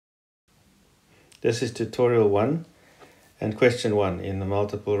This is tutorial 1 and question 1 in the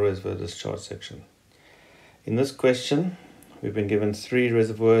multiple reservoir discharge section. In this question, we've been given 3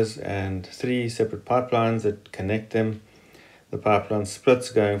 reservoirs and 3 separate pipelines that connect them. The pipeline splits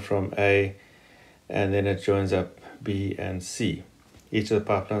going from A and then it joins up B and C. Each of the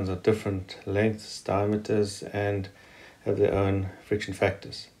pipelines are different lengths, diameters, and have their own friction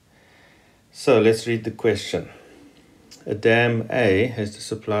factors. So let's read the question. A dam A has to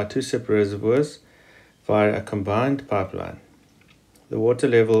supply 2 separate reservoirs via a combined pipeline. The water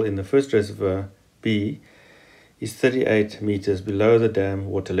level in the first reservoir, B, is 38 meters below the dam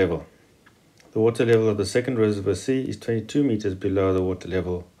water level. The water level of the second reservoir, C, is 22 meters below the water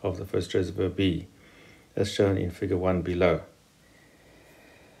level of the first reservoir, B, as shown in figure 1 below.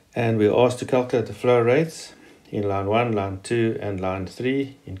 And we're asked to calculate the flow rates in line 1, line 2, and line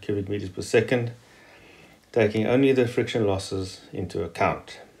 3 in cubic meters per second, taking only the friction losses into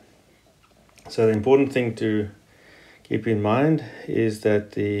account. So the important thing to keep in mind is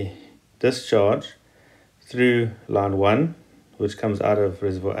that the discharge through line 1, which comes out of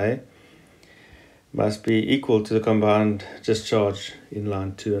reservoir A, must be equal to the combined discharge in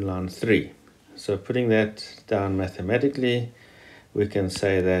line 2 and line 3. So putting that down mathematically, we can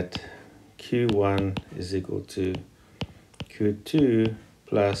say that Q1 is equal to Q2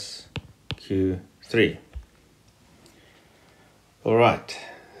 plus Q3. All right,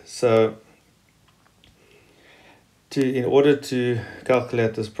 so in order to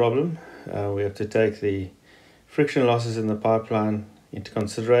calculate this problem, we have to take the friction losses in the pipeline into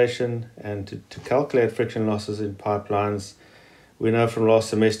consideration, and to calculate friction losses in pipelines, we know from last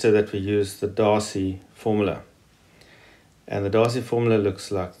semester that we use the Darcy formula. And the Darcy formula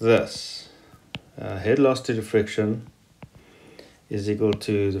looks like this. Head loss due to friction is equal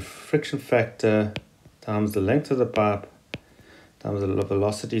to the friction factor times the length of the pipe times the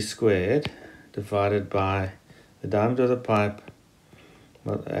velocity squared divided by the diameter of the pipe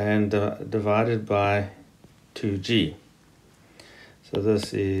and divided by 2G. So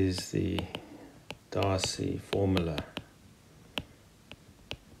this is the Darcy formula.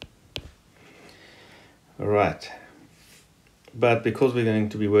 All right. But because we're going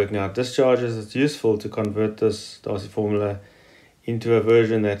to be working out discharges, it's useful to convert this Darcy formula into a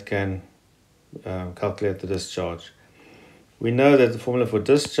version that can calculate the discharge. We know that the formula for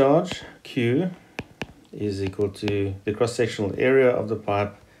discharge, Q, is equal to the cross-sectional area of the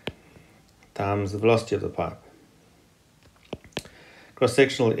pipe times the velocity of the pipe.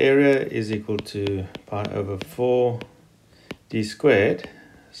 Cross-sectional area is equal to pi over 4 d squared,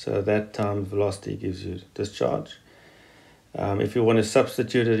 so that times velocity gives you discharge. If you want to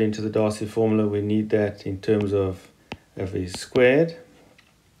substitute it into the Darcy formula, we need that in terms of V squared.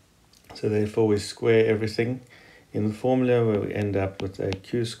 So therefore we square everything in the formula, where we end up with a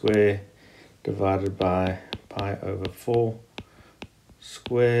Q squared divided by pi over 4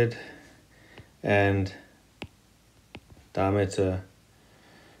 squared and diameter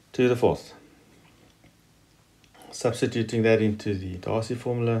to the 4th. Substituting that into the Darcy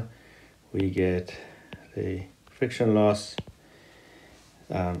formula, we get the friction loss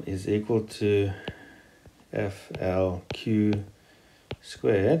is equal to FLQ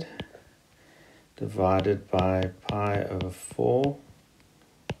squared divided by pi over 4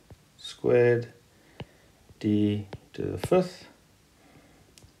 squared d to the 5th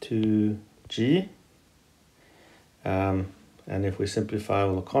 2g. And if we simplify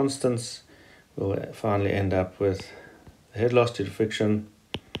all the constants, we'll finally end up with the head loss due to friction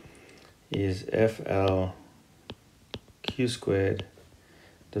is FLQ squared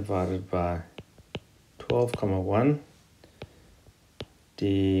divided by 12,1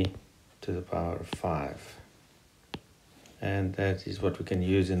 d to the power of 5. And that is what we can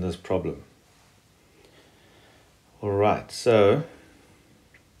use in this problem. All right, so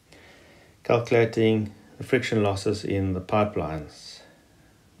calculating the friction losses in the pipelines.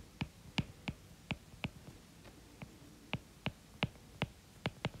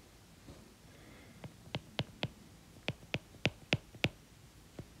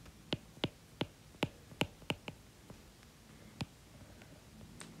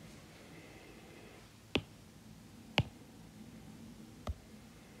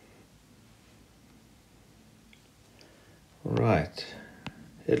 Right,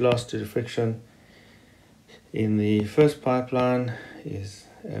 head loss due to friction in the first pipeline is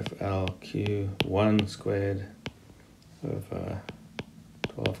FLQ1 squared over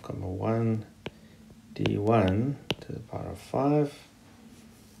 12,1 d1 to the power of 5.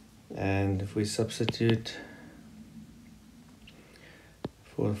 And if we substitute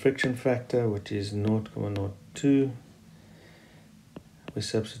for the friction factor, which is 0.02, we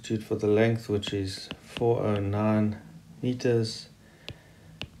substitute for the length, which is 409 meters.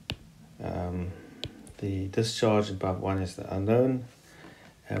 The discharge in pipe 1 is the unknown,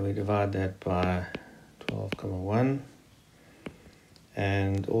 and we divide that by 12,1.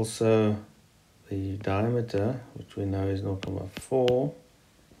 And also the diameter, which we know is 0.4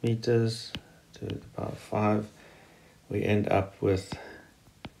 meters to the power 5, we end up with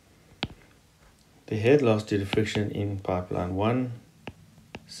the head loss due to friction in pipeline 1,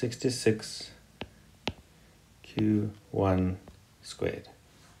 66 Q1 squared.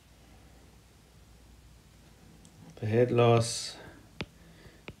 The head loss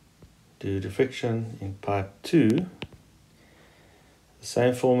due to friction in pipe 2, the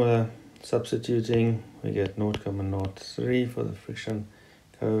same formula, substituting, we get 0.03 for the friction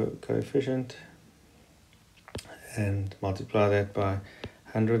coefficient, and multiply that by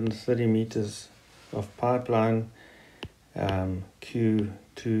 130 meters of pipeline,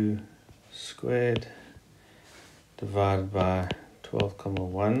 Q2 squared divided by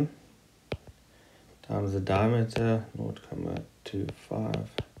 12,1 times the diameter, 0.25,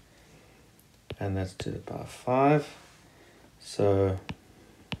 and that's to the power 5. So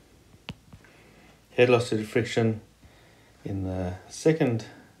head loss due to friction in the second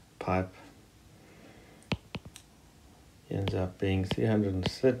pipe ends up being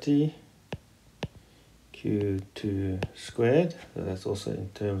 330 Q2 squared. So that's also in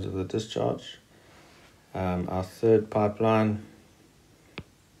terms of the discharge. Our third pipeline,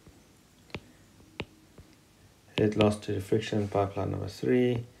 head loss due to friction, pipeline number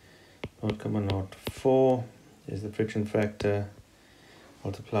 3, 0.04 is the friction factor,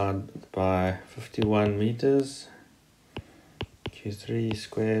 multiplied by 51 meters, Q3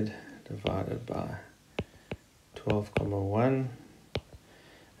 squared divided by 12,1,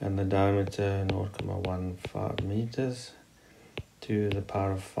 and the diameter 0.15 meters to the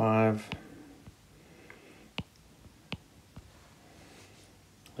power of 5.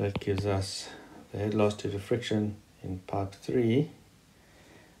 That gives us the head loss due to friction in pipe 3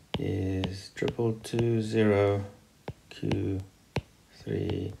 is 2220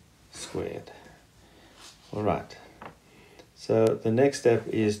 Q3 squared. All right. So the next step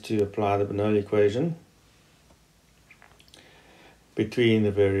is to apply the Bernoulli equation between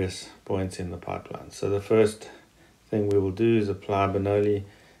the various points in the pipeline. So the first thing we will do is apply Bernoulli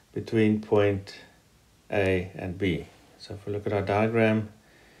between point A and B. So if we look at our diagram,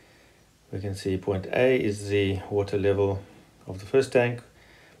 we can see point A is the water level of the first tank,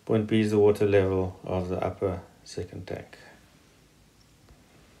 point B is the water level of the upper second tank.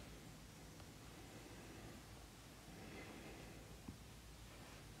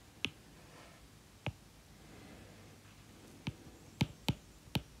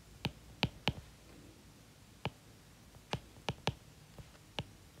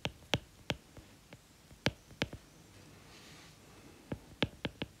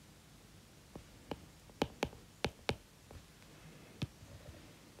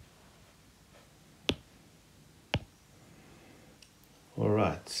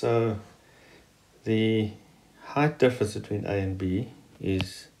 Alright, so the height difference between A and B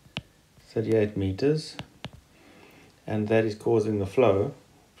is 38 meters, and that is causing the flow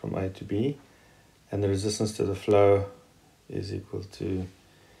from A to B, and the resistance to the flow is equal to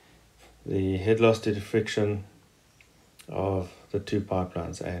the head loss due to friction of the two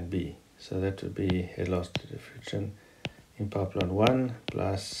pipelines A and B. So that would be head loss due to friction in pipeline 1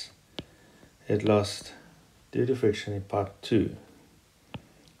 plus head loss due to friction in pipe 2.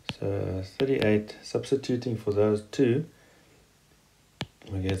 So 38, substituting for those two,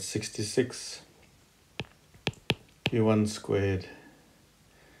 we get 66 Q1 squared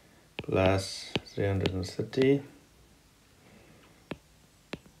plus 330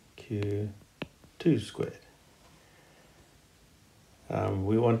 Q2 squared.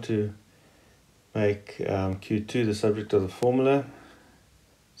 We want to make Q2 the subject of the formula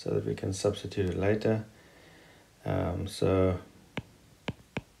so that we can substitute it later. So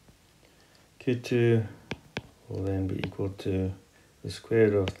Q2 will then be equal to the square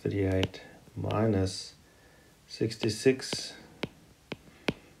root of 38 minus 66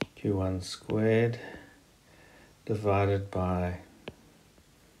 Q1 squared divided by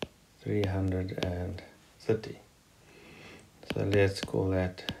 330. So let's call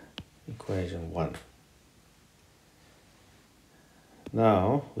that equation 1.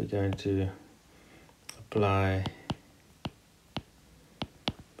 Now we're going to apply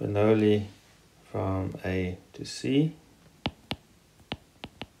Bernoulli from A to C.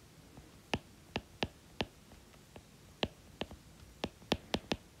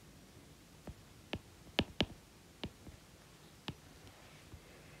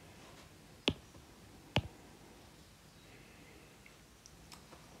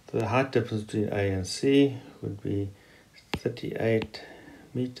 the height difference between A and C would be 38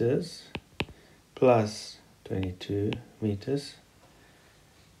 meters plus 22 meters,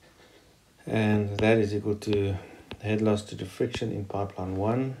 and that is equal to head loss due to friction in pipeline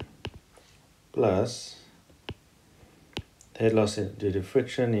 1 plus head loss due to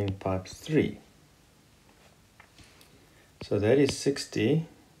friction in pipe 3. So that is 60,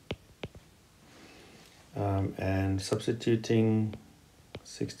 and substituting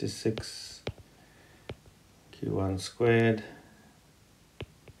 66 Q1 squared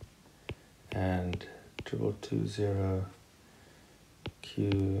and 2220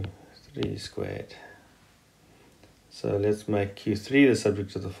 Q3 squared. So let's make Q3 the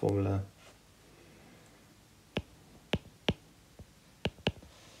subject of the formula.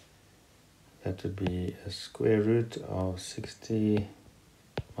 That would be a square root of 60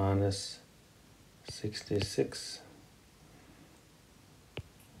 minus 66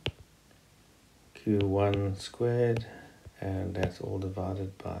 Q1 squared, and that's all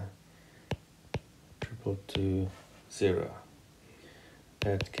divided by 2220.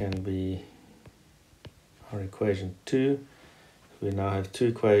 That can be our equation 2. We now have two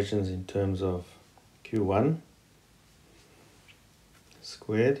equations in terms of Q1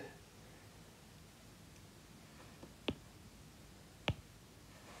 squared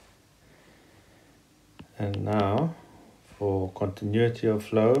and now for continuity of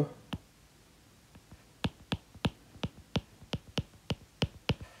flow,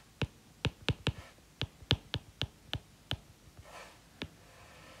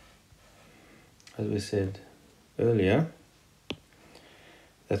 as we said earlier,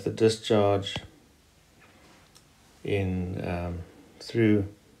 that the discharge in through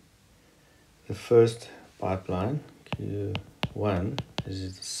the first pipeline Q1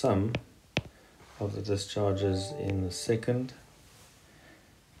 is the sum of the discharges in the second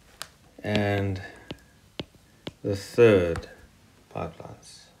and the third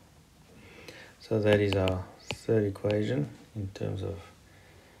pipelines. So that is our third equation in terms of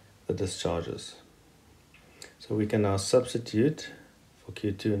the discharges. So we can now substitute for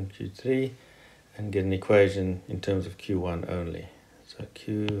Q2 and Q3 and get an equation in terms of Q1 only. So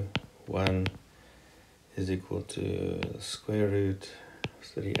Q1 is equal to the square root of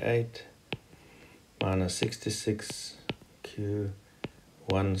 38 minus 66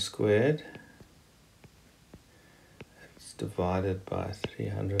 Q1 squared. It's divided by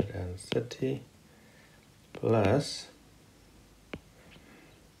 330 plus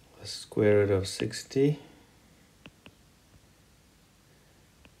the square root of 60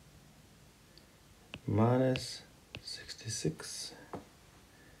 minus 66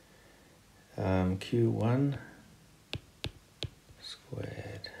 Q1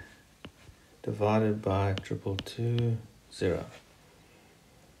 squared divided by 2220.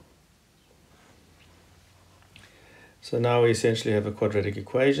 So now we essentially have a quadratic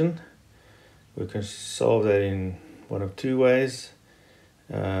equation. We can solve that in one of two ways,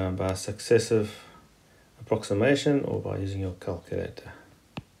 by successive approximation or by using your calculator.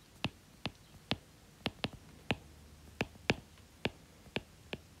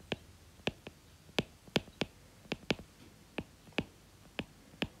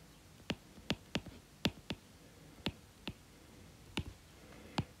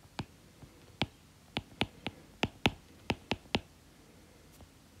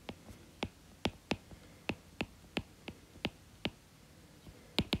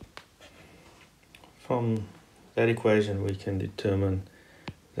 From that equation we can determine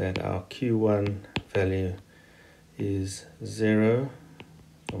that our Q1 value is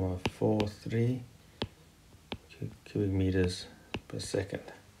 0.43 cubic meters per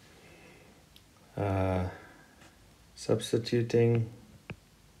second. Substituting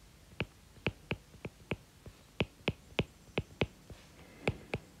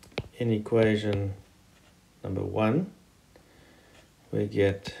in equation number 1, we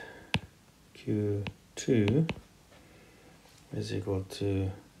get Q2 is equal to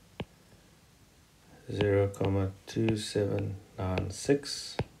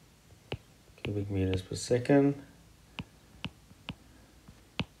 0.2796 cubic meters per second.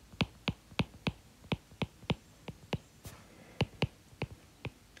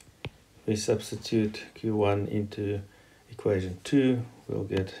 We substitute Q1 into equation 2, we'll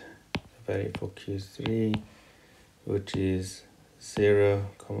get a value for Q3, which is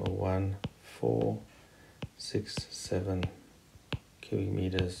 0.1467 cubic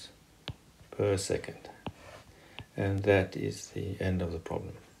meters per second. And that is the end of the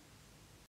problem.